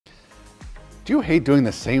Do you hate doing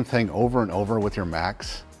the same thing over and over with your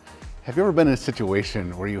Macs? Have you ever been in a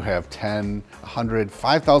situation where you have 10, 100,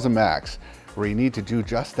 5,000 Macs where you need to do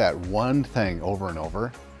just that one thing over and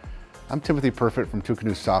over? I'm Timothy Perfett from Two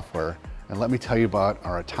Canoes Software, and let me tell you about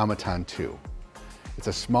our Automaton 2. It's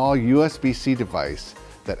a small USB-C device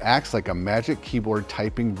that acts like a magic keyboard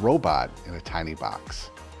typing robot in a tiny box.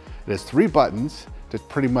 It has 3 buttons to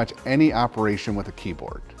pretty much any operation with a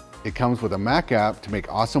keyboard. It comes with a Mac app to make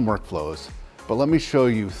awesome workflows, but let me show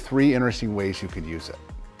you 3 interesting ways you can use it.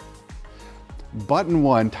 Button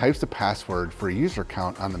 1 types the password for a user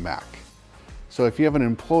account on the Mac. So if you have an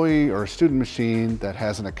employee or a student machine that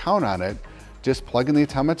has an account on it, just plug in the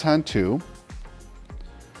Automaton 2,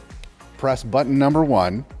 press button number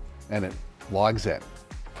 1, and it logs in.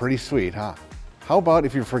 Pretty sweet, huh? How about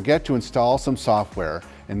if you forget to install some software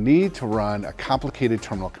and need to run a complicated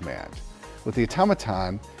terminal command? With the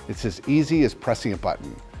Automaton, it's as easy as pressing a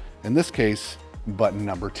button. In this case, button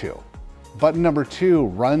number 2. Button number 2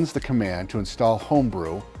 runs the command to install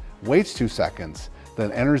Homebrew, waits 2 seconds,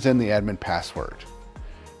 then enters in the admin password.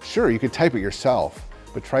 Sure, you could type it yourself,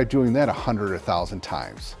 but try doing that 100 or 1,000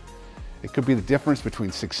 times. It could be the difference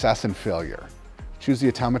between success and failure. Choose the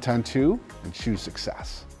Automaton 2 and choose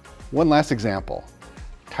success. One last example.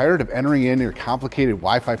 Tired of entering in your complicated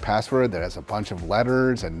Wi-Fi password that has a bunch of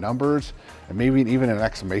letters and numbers and maybe even an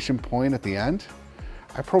exclamation point at the end?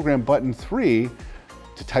 I programmed button 3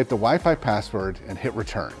 to type the Wi-Fi password and hit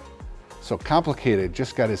return. So complicated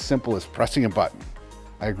just got as simple as pressing a button.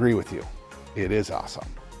 I agree with you. It is awesome.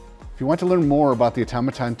 If you want to learn more about the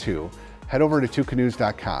Automaton 2, head over to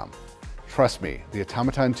twocanoes.com. Trust me, the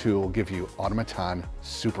Automaton 2 will give you Automaton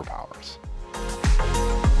superpowers.